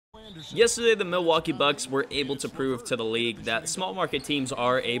Yesterday, the Milwaukee Bucks were able to prove to the league that small market teams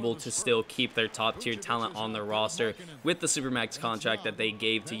are able to still keep their top tier talent on their roster with the Supermax contract that they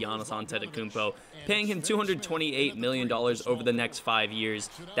gave to Giannis Antetokounmpo, paying him $228 million over the next 5 years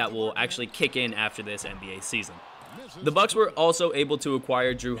that will actually kick in after this NBA season. The Bucks were also able to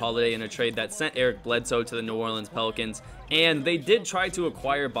acquire Jrue Holiday in a trade that sent Eric Bledsoe to the New Orleans Pelicans, and they did try to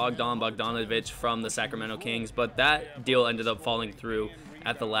acquire Bogdan Bogdanovic from the Sacramento Kings, but that deal ended up falling through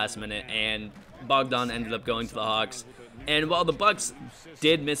at the last minute, and Bogdan ended up going to the Hawks. And while the Bucks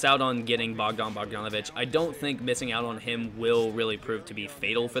did miss out on getting Bogdan Bogdanovic, I don't think missing out on him will really prove to be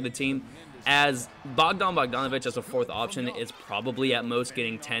fatal for the team, as Bogdan Bogdanovic as a fourth option is probably at most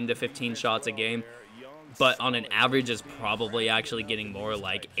getting 10 to 15 shots a game, but on an average is probably actually getting more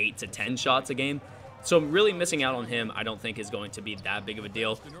like 8 to 10 shots a game. So really missing out on him I don't think is going to be that big of a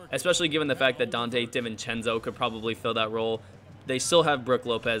deal, especially given the fact that Donte DiVincenzo could probably fill that role. They still have Brook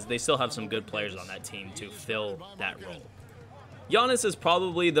Lopez. They still have some good players on that team to fill that role. Giannis is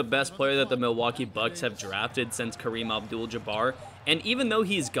probably the best player that the Milwaukee Bucks have drafted since Kareem Abdul-Jabbar, and even though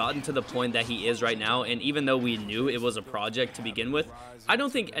he's gotten to the point that he is right now, and even though we knew it was a project to begin with, I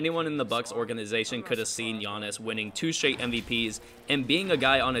don't think anyone in the Bucks organization could have seen Giannis winning 2 straight MVPs and being a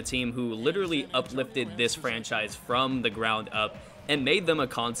guy on a team who literally uplifted this franchise from the ground up and made them a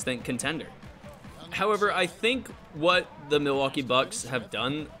constant contender. However, I think what the Milwaukee Bucks have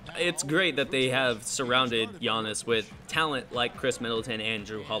done, it's great that they have surrounded Giannis with talent like Chris Middleton and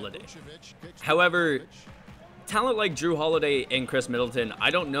Jrue Holiday. However, talent like Jrue Holiday and Chris Middleton, I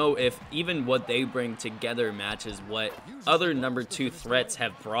don't know if even what they bring together matches what other number 2 threats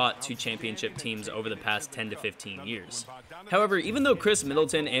have brought to championship teams over the past 10 to 15 years. However, even though Chris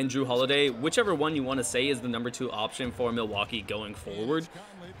Middleton and Jrue Holiday, whichever one you want to say is the number 2 option for Milwaukee going forward,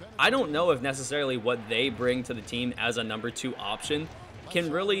 I don't know if necessarily what they bring to the team as a number 2 option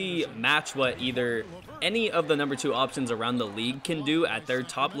can really match what either any of the number 2 options around the league can do at their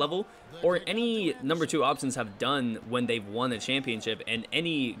top level, or any number 2 options have done when they've won a championship in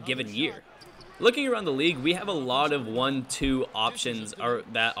any given year. Looking around the league, we have a lot of 1-2 options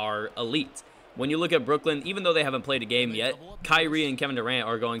that are elite. When you look at Brooklyn, even though they haven't played a game yet, Kyrie and Kevin Durant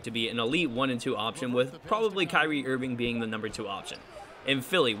are going to be an elite 1 and 2 option, with probably Kyrie Irving being the number 2 option. In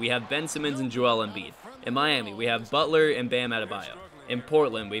Philly, we have Ben Simmons and Joel Embiid. In Miami, we have Butler and Bam Adebayo. In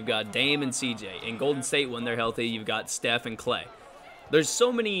Portland, we've got Dame and CJ. In Golden State, when they're healthy, you've got Steph and Clay. There's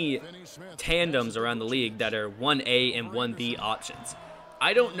so many tandems around the league that are 1A and 1B options.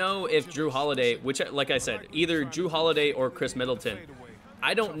 I don't know if Jrue Holiday, which, like I said, either Jrue Holiday or Chris Middleton,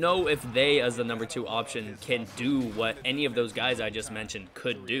 I don't know if they, as the number 2 option, can do what any of those guys I just mentioned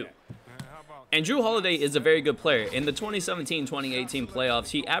could do. And Jrue Holiday is a very good player. In the 2017-2018 playoffs,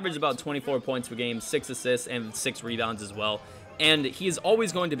 he averaged about 24 points per game, 6 assists, and 6 rebounds as well. And he's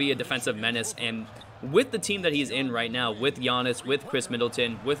always going to be a defensive menace, and with the team that he's in right now, with Giannis, with Chris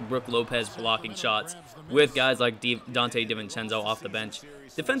Middleton, with Brook Lopez blocking shots, with guys like Donte DiVincenzo off the bench,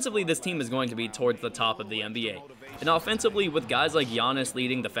 defensively this team is going to be towards the top of the NBA. And offensively, with guys like Giannis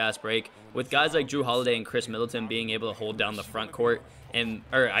leading the fast break, with guys like Jrue Holiday and Chris Middleton being able to hold down the front court,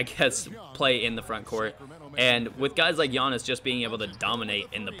 play in the front court, and with guys like Giannis just being able to dominate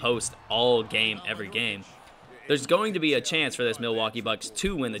in the post all game, every game, there's going to be a chance for this Milwaukee Bucks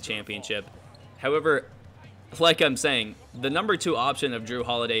to win the championship. However, like I'm saying, the number 2 option of Jrue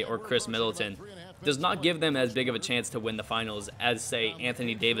Holiday or Chris Middleton does not give them as big of a chance to win the finals as, say,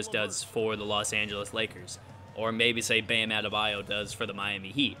 Anthony Davis does for the Los Angeles Lakers, or maybe, say, Bam Adebayo does for the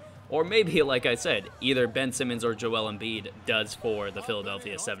Miami Heat, or maybe, like I said, either Ben Simmons or Joel Embiid does for the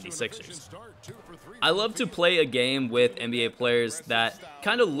Philadelphia 76ers. I love to play a game with NBA players that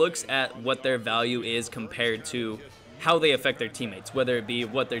kind of looks at what their value is compared to how they affect their teammates, whether it be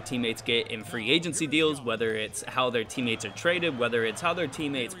what their teammates get in free agency deals, whether it's how their teammates are traded, whether it's how their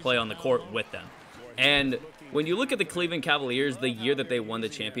teammates play on the court with them. And when you look at the Cleveland Cavaliers, the year that they won the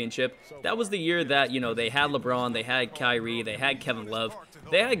championship, that was the year that, they had LeBron, they had Kyrie, they had Kevin Love.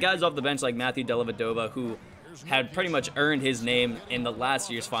 They had guys off the bench like Matthew Dellavedova, who had pretty much earned his name in the last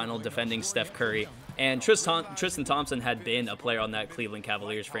year's final defending Steph Curry. And Tristan Thompson had been a player on that Cleveland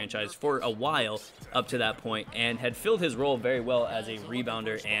Cavaliers franchise for a while up to that point and had filled his role very well as a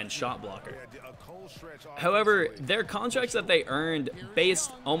rebounder and shot blocker. However, their contracts that they earned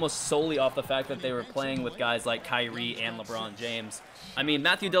based almost solely off the fact that they were playing with guys like Kyrie and LeBron James. I mean,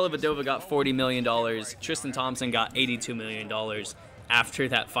 Matthew Dellavedova got $40 million, Tristan Thompson got $82 million after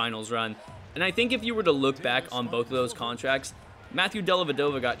that finals run. And I think if you were to look back on both of those contracts, Matthew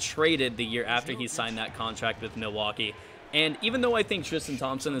Dellavedova got traded the year after he signed that contract with Milwaukee. And even though I think Tristan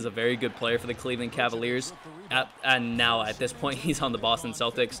Thompson is a very good player for the Cleveland Cavaliers, and now at this point he's on the Boston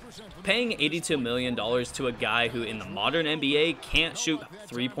Celtics, paying $82 million to a guy who in the modern NBA can't shoot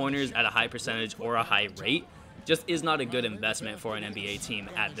three-pointers at a high percentage or a high rate just is not a good investment for an NBA team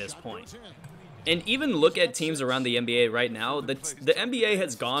at this point. And even look at teams around the NBA right now, the NBA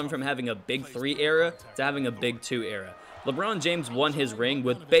has gone from having a big three era to having a big two era. LeBron James won his ring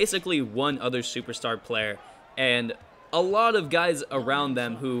with basically one other superstar player and a lot of guys around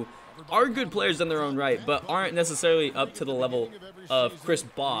them who are good players in their own right, but aren't necessarily up to the level of Chris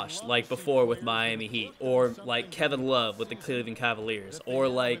Bosh like before with Miami Heat, or like Kevin Love with the Cleveland Cavaliers, or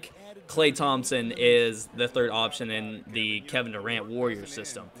like Klay Thompson is the third option in the Kevin Durant Warriors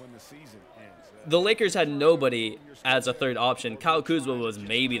system. The Lakers had nobody as a third option. Kyle Kuzma was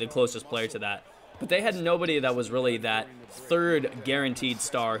maybe the closest player to that, but they had nobody that was really that third guaranteed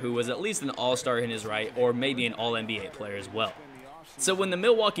star who was at least an all-star in his right, or maybe an all-NBA player as well. So when the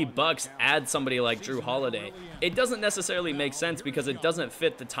Milwaukee Bucks add somebody like Drew Holiday, it doesn't necessarily make sense because it doesn't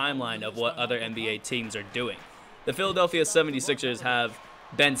fit the timeline of what other NBA teams are doing. The Philadelphia 76ers have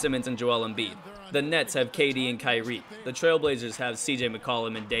Ben Simmons and Joel Embiid. The Nets have KD and Kyrie. The Trailblazers have CJ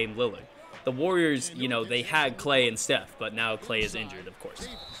McCollum and Dame Lillard. The Warriors, you know, they had Klay and Steph, but now Klay is injured, of course.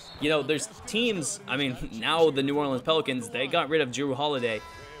 You know, there's teams, I mean, now the New Orleans Pelicans, they got rid of Drew Holiday.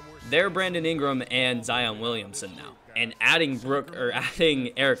 They're Brandon Ingram and Zion Williamson now. And adding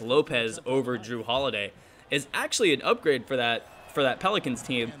Eric Lopez over Drew Holiday is actually an upgrade for that Pelicans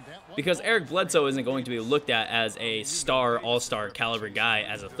team, because Eric Bledsoe isn't going to be looked at as a star, all-star caliber guy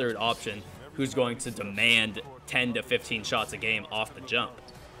as a third option who's going to demand 10 to 15 shots a game off the jump.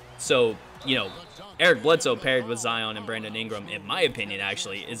 So, you know, Eric Bledsoe paired with Zion and Brandon Ingram, in my opinion,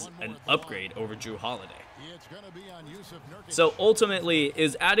 actually, is an upgrade over Drew Holiday. So ultimately,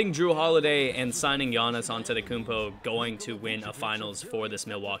 is adding Drew Holiday and signing Giannis Antetokounmpo going to win a finals for this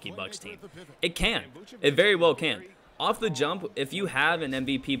Milwaukee Bucks team? It can. It very well can. Off the jump, if you have an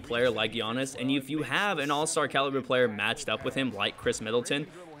MVP player like Giannis, and if you have an all-star caliber player matched up with him like Chris Middleton,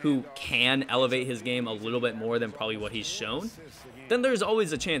 who can elevate his game a little bit more than probably what he's shown, then there's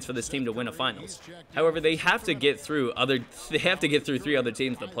always a chance for this team to win a finals. However, they have to get through three other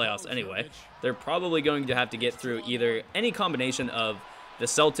teams in the playoffs anyway. They're probably going to have to get through either any combination of the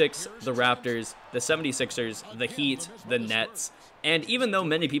Celtics, the Raptors, the 76ers, the Heat, the Nets, and even though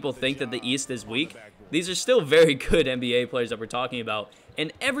many people think that the East is weak, these are still very good NBA players that we're talking about.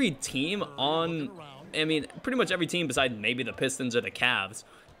 And every team pretty much every team besides maybe the Pistons or the Cavs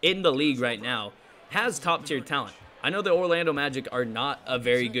in the league right now has top-tier talent. I know the Orlando Magic are not a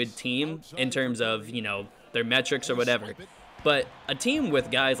very good team in terms of, you know, their metrics or whatever. But a team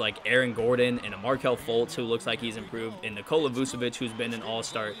with guys like Aaron Gordon and a Markelle Fultz, who looks like he's improved, and Nikola Vucevic, who's been an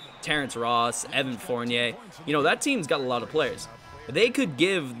all-star, Terrence Ross, Evan Fournier, you know, that team's got a lot of players. They could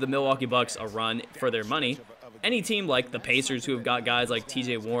give the Milwaukee Bucks a run for their money. Any team like the Pacers, who have got guys like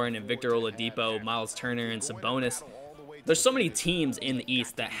TJ Warren and Victor Oladipo, Miles Turner, and Sabonis, there's so many teams in the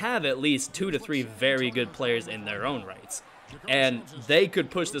East that have at least 2 to 3 very good players in their own rights. And they could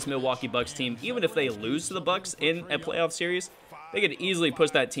push this Milwaukee Bucks team, even if they lose to the Bucks in a playoff series, they could easily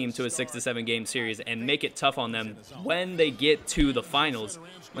push that team to a 6 to 7 game series and make it tough on them when they get to the finals,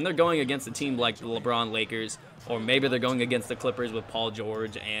 when they're going against a team like the LeBron Lakers, or maybe they're going against the Clippers with Paul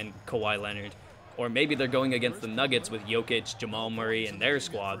George and Kawhi Leonard, or maybe they're going against the Nuggets with Jokic, Jamal Murray, and their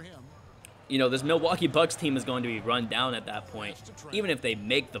squad. You know, this Milwaukee Bucks team is going to be run down at that point, even if they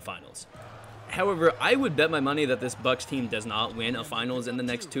make the finals. However, I would bet my money that this Bucks team does not win a finals in the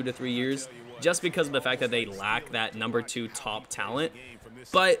next 2 to 3 years, just because of the fact that they lack that number 2 top talent.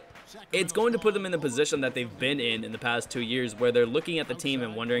 But it's going to put them in the position that they've been in the past 2 years, where they're looking at the team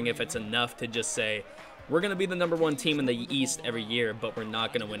and wondering if it's enough to just say, we're going to be the number 1 team in the East every year, but we're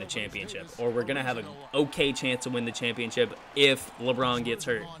not going to win a championship. Or we're going to have an okay chance to win the championship if LeBron gets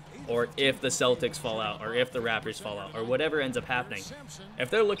hurt, or if the Celtics fall out, or if the Raptors fall out, or whatever ends up happening. If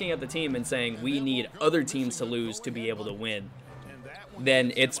they're looking at the team and saying, we need other teams to lose to be able to win,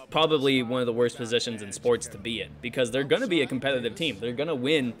 then it's probably one of the worst positions in sports to be in, because they're going to be a competitive team. They're going to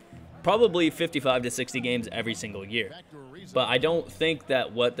win probably 55 to 60 games every single year. But I don't think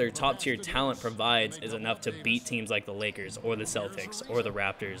that what their top-tier talent provides is enough to beat teams like the Lakers or the Celtics or the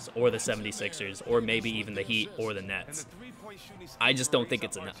Raptors or the 76ers or maybe even the Heat or the Nets. I just don't think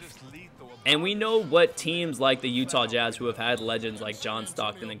it's enough. And we know what teams like the Utah Jazz, who have had legends like John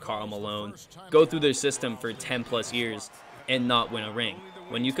Stockton and Karl Malone, go through their system for 10-plus years and not win a ring.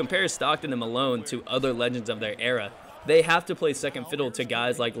 When you compare Stockton and Malone to other legends of their era, they have to play second fiddle to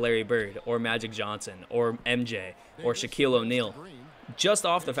guys like Larry Bird or Magic Johnson or MJ or Shaquille O'Neal, just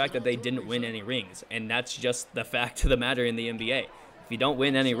off the fact that they didn't win any rings. And that's just the fact of the matter in the NBA. If you don't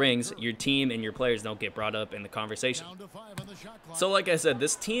win any rings, your team and your players don't get brought up in the conversation. So like I said,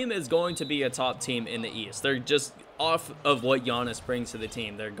 this team is going to be a top team in the East. They're just off of what Giannis brings to the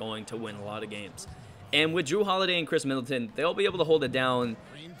team. They're going to win a lot of games. And with Jrue Holiday and Chris Middleton, they'll be able to hold it down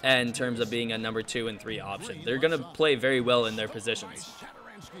in terms of being a number 2 and 3 option. They're going to play very well in their positions.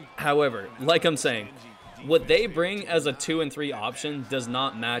 However, like I'm saying, what they bring as a 2 and 3 option does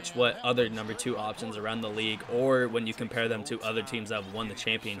not match what other number 2 options around the league, or when you compare them to other teams that have won the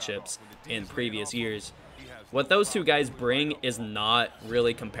championships in previous years. What those two guys bring is not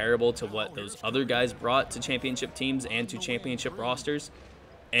really comparable to what those other guys brought to championship teams and to championship rosters.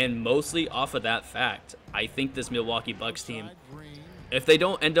 And mostly off of that fact, I think this Milwaukee Bucks team, if they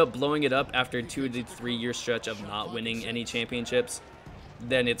don't end up blowing it up after a 2 to 3 year stretch of not winning any championships,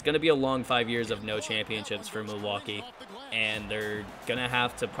 then it's going to be a long 5 years of no championships for Milwaukee, and they're going to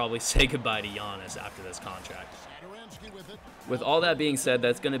have to probably say goodbye to Giannis after this contract. With all that being said,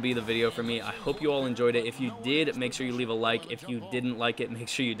 that's going to be the video for me. I hope you all enjoyed it. If you did, make sure you leave a like. If you didn't like it, make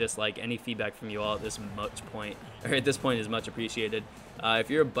sure you dislike. Any feedback from you all at this point is much appreciated. If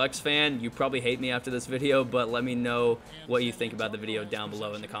you're a Bucks fan, you probably hate me after this video, but let me know what you think about the video down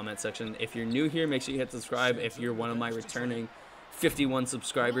below in the comment section. If you're new here, make sure you hit subscribe. If you're one of my returning 51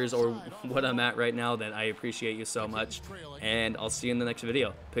 subscribers, or what I'm at right now, then I appreciate you so much, and I'll see you in the next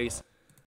video. Peace.